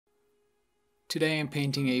Today I'm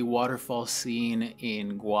painting a waterfall scene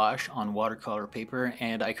in gouache on watercolor paper,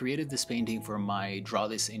 and I created this painting for my Draw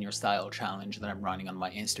This in Your Style challenge that I'm running on my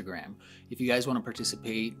Instagram. If you guys want to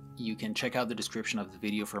participate, you can check out the description of the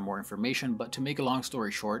video for more information, but to make a long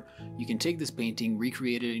story short, you can take this painting,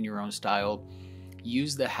 recreate it in your own style,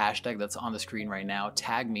 use the hashtag that's on the screen right now,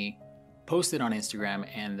 tag me, post it on Instagram,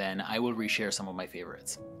 and then I will reshare some of my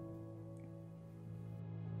favorites.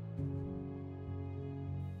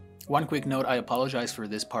 One quick note, I apologize for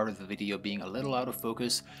this part of the video being a little out of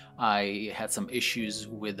focus. I had some issues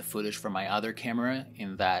with the footage from my other camera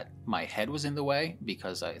in that my head was in the way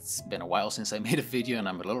because it's been a while since I made a video and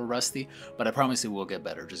I'm a little rusty, but I promise it will get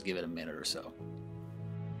better. Just give it a minute or so.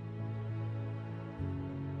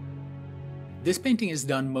 This painting is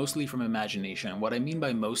done mostly from imagination. What I mean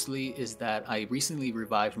by mostly is that I recently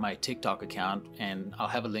revived my TikTok account, and I'll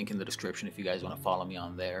have a link in the description if you guys want to follow me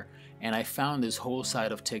on there. And I found this whole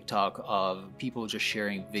side of TikTok of people just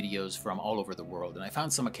sharing videos from all over the world. And I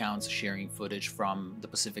found some accounts sharing footage from the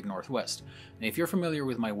Pacific Northwest. And if you're familiar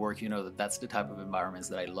with my work, you know that that's the type of environments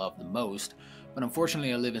that I love the most. But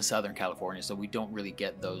unfortunately, I live in Southern California, so we don't really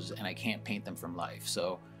get those, and I can't paint them from life.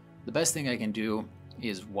 So the best thing I can do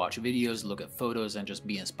is watch videos, look at photos, and just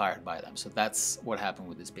be inspired by them. So that's what happened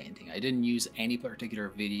with this painting. I didn't use any particular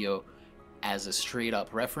video as a straight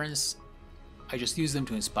up reference. I just used them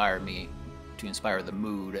to inspire me, to inspire the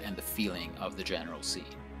mood and the feeling of the general scene.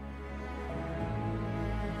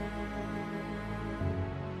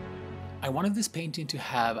 I wanted this painting to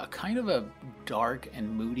have a kind of a dark and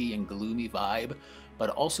moody and gloomy vibe, but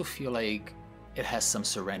also feel like it has some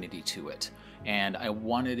serenity to it. And I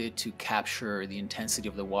wanted it to capture the intensity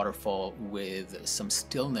of the waterfall with some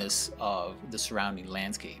stillness of the surrounding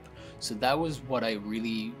landscape. So that was what I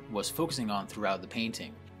really was focusing on throughout the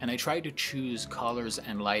painting. And I tried to choose colors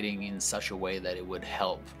and lighting in such a way that it would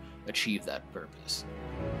help achieve that purpose.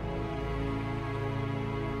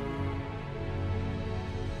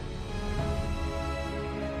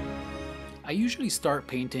 I usually start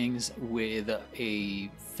paintings with a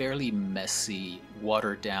fairly messy,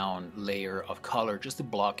 watered down layer of color just to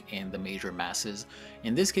block in the major masses.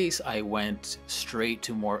 In this case, I went straight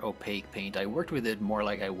to more opaque paint. I worked with it more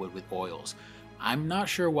like I would with oils. I'm not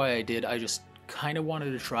sure why I did, I just kind of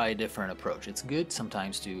wanted to try a different approach. It's good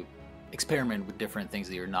sometimes to experiment with different things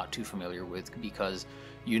that you're not too familiar with, because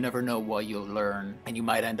you never know what you'll learn and you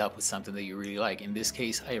might end up with something that you really like. In this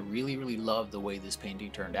case, I really love the way this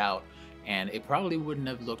painting turned out, and it probably wouldn't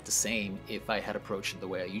have looked the same if I had approached it the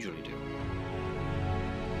way I usually do.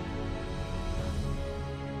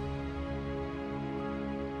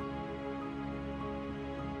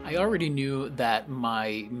 I already knew that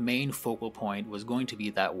my main focal point was going to be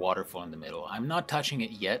that waterfall in the middle. I'm not touching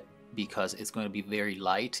it yet because it's going to be very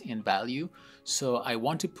light in value, so I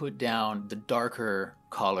want to put down the darker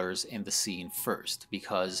colors in the scene first,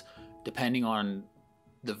 because depending on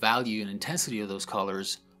the value and intensity of those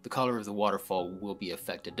colors, the color of the waterfall will be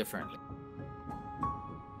affected differently.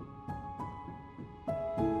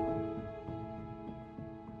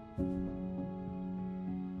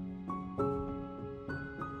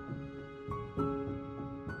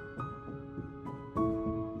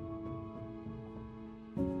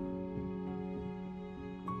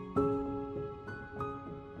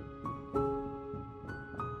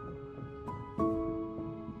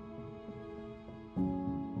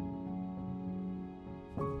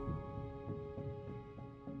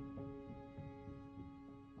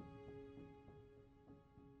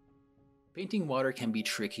 Painting water can be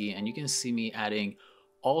tricky, and you can see me adding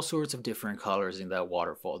all sorts of different colors in that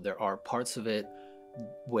waterfall. There are parts of it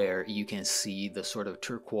where you can see the sort of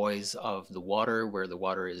turquoise of the water, where the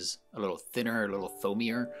water is a little thinner, a little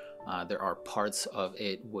foamier. There are parts of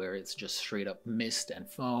it where it's just straight up mist and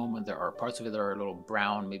foam, and there are parts of it that are a little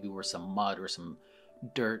brown, maybe where some mud or some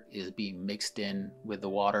dirt is being mixed in with the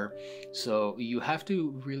water. So you have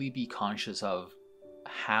to really be conscious of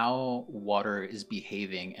how water is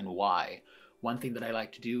behaving and why. One thing that I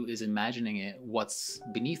like to do is imagining what's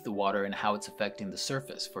beneath the water and how it's affecting the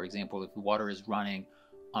surface. For example, if the water is running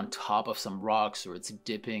on top of some rocks or it's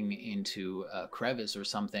dipping into a crevice or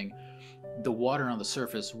something, the water on the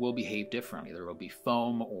surface will behave differently. There will be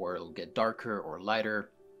foam, or it'll get darker or lighter.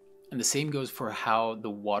 And the same goes for how the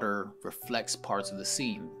water reflects parts of the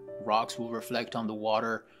scene. Rocks will reflect on the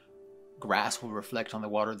water, grass will reflect on the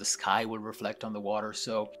water, the sky will reflect on the water.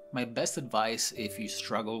 So my best advice if you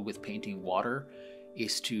struggle with painting water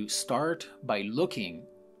is to start by looking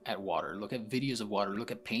at water, look at videos of water,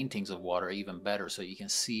 look at paintings of water, even better, so you can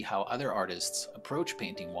see how other artists approach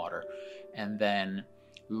painting water, and then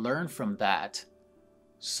learn from that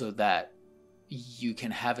so that you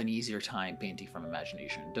can have an easier time painting from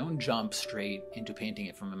imagination. Don't jump straight into painting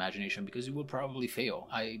it from imagination, because you will probably fail.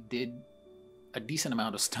 I did a decent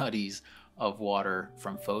amount of studies of water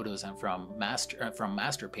from photos and from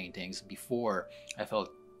master paintings before I felt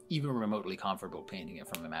even remotely comfortable painting it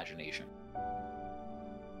from imagination.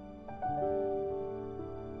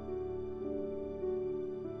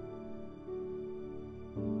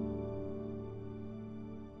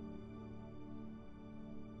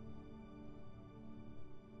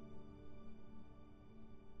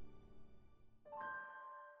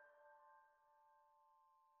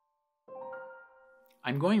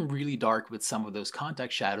 I'm going really dark with some of those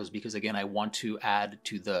contact shadows because, again, I want to add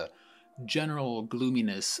to the general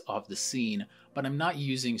gloominess of the scene, but I'm not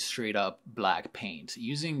using straight up black paint.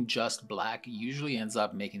 Using just black usually ends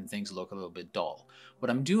up making things look a little bit dull. What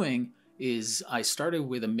I'm doing is I started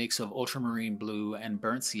with a mix of ultramarine blue and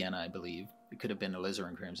burnt sienna, I believe. It could have been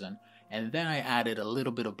alizarin crimson. And then I added a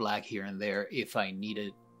little bit of black here and there if I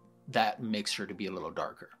needed that mixture to be a little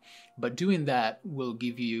darker. But doing that will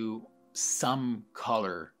give you some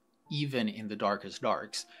color even in the darkest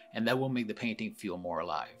darks, and that will make the painting feel more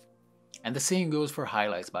alive. And the same goes for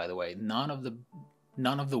highlights, by the way. None of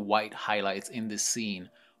the white highlights in this scene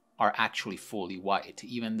are actually fully white.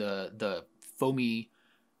 Even the foamy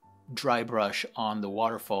dry brush on the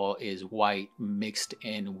waterfall is white mixed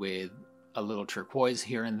in with a little turquoise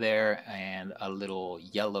here and there and a little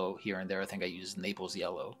yellow here and there. I think I used Naples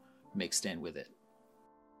yellow mixed in with it.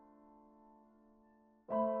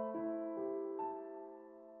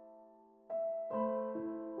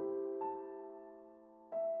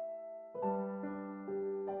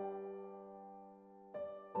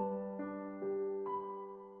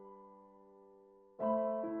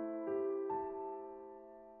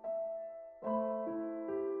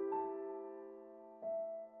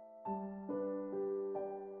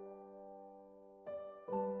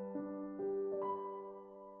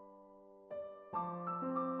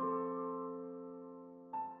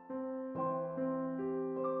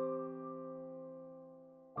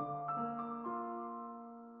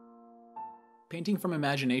 Painting from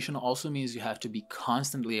imagination also means you have to be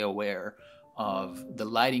constantly aware of the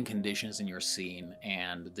lighting conditions in your scene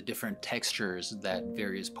and the different textures that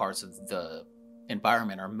various parts of the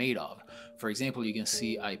environment are made of. For example, you can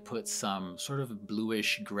see I put some sort of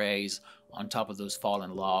bluish grays on top of those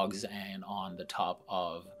fallen logs and on the top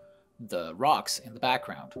of the rocks in the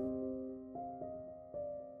background.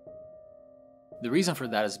 The reason for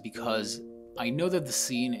that is because I know that the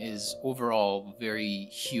scene is overall very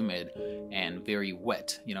humid and very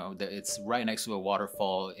wet. You know, it's right next to a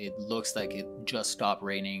waterfall. It looks like it just stopped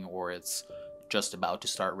raining or it's just about to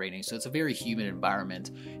start raining. So it's a very humid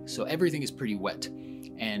environment. So everything is pretty wet.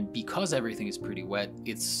 And because everything is pretty wet,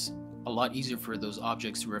 it's a lot easier for those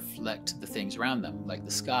objects to reflect the things around them, like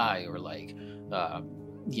the sky or like,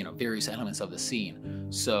 you know, various elements of the scene.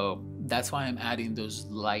 So that's why I'm adding those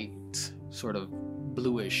light sort of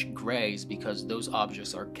bluish grays, because those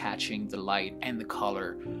objects are catching the light and the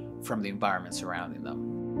color from the environment surrounding them.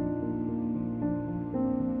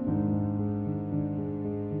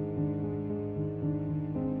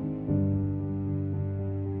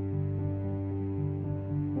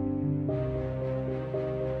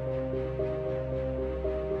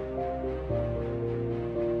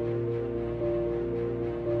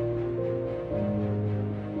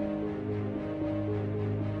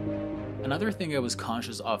 Another thing I was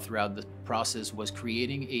conscious of throughout the process was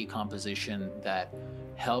creating a composition that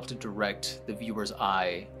helped direct the viewer's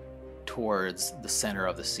eye towards the center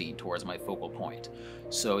of the scene, towards my focal point.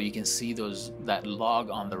 So you can see that log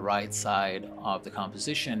on the right side of the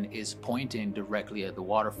composition is pointing directly at the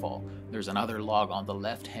waterfall. There's another log on the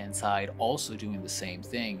left-hand side also doing the same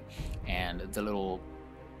thing, and the little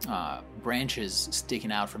branches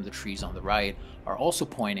sticking out from the trees on the right are also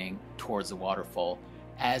pointing towards the waterfall,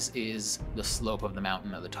 as is the slope of the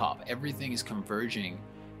mountain at the top. Everything is converging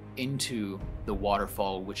into the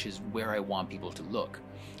waterfall, which is where I want people to look.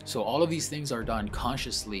 So all of these things are done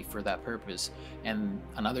consciously for that purpose. And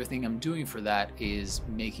another thing I'm doing for that is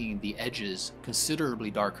making the edges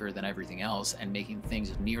considerably darker than everything else and making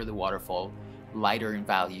things near the waterfall lighter in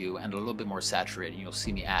value and a little bit more saturated. You'll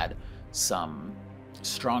see me add some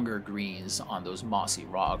stronger greens on those mossy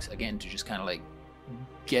rocks, again, to just kind of like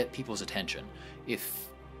get people's attention. If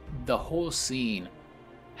the whole scene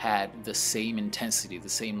had the same intensity, the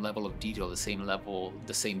same level of detail, the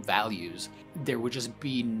same values, there would just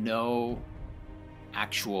be no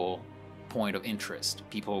actual point of interest.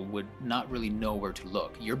 People would not really know where to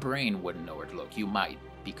look. Your brain wouldn't know where to look. You might,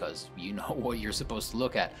 because you know what you're supposed to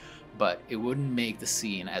look at, but it wouldn't make the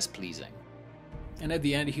scene as pleasing. And at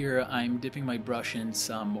the end here, I'm dipping my brush in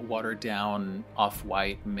some watered down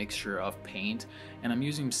off-white mixture of paint, and I'm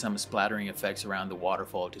using some splattering effects around the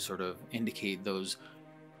waterfall to sort of indicate those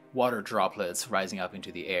water droplets rising up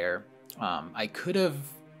into the air. I could have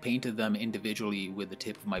painted them individually with the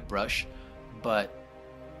tip of my brush, but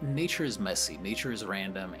nature is messy, nature is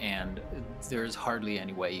random, and there's hardly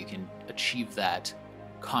any way you can achieve that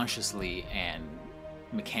consciously and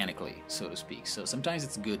mechanically, so to speak. So sometimes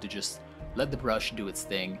it's good to just let the brush do its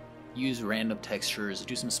thing, use random textures,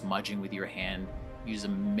 do some smudging with your hand, use a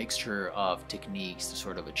mixture of techniques to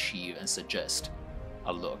sort of achieve and suggest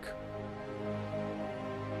a look.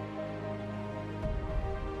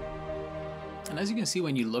 And as you can see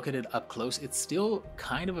when you look at it up close, it's still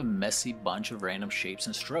kind of a messy bunch of random shapes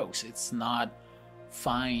and strokes. It's not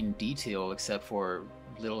fine detail except for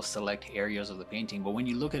little select areas of the painting, but when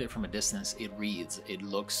you look at it from a distance, it reads, it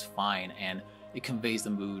looks fine, and it conveys the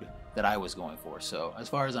mood that I was going for. So as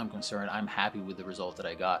far as I'm concerned, I'm happy with the result that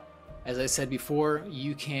I got. As I said before,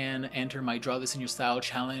 you can enter my Draw This in Your Style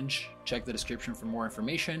challenge. Check the description for more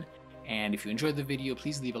information. And if you enjoyed the video,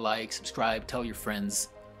 please leave a like, subscribe, tell your friends,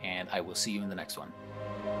 and I will see you in the next one.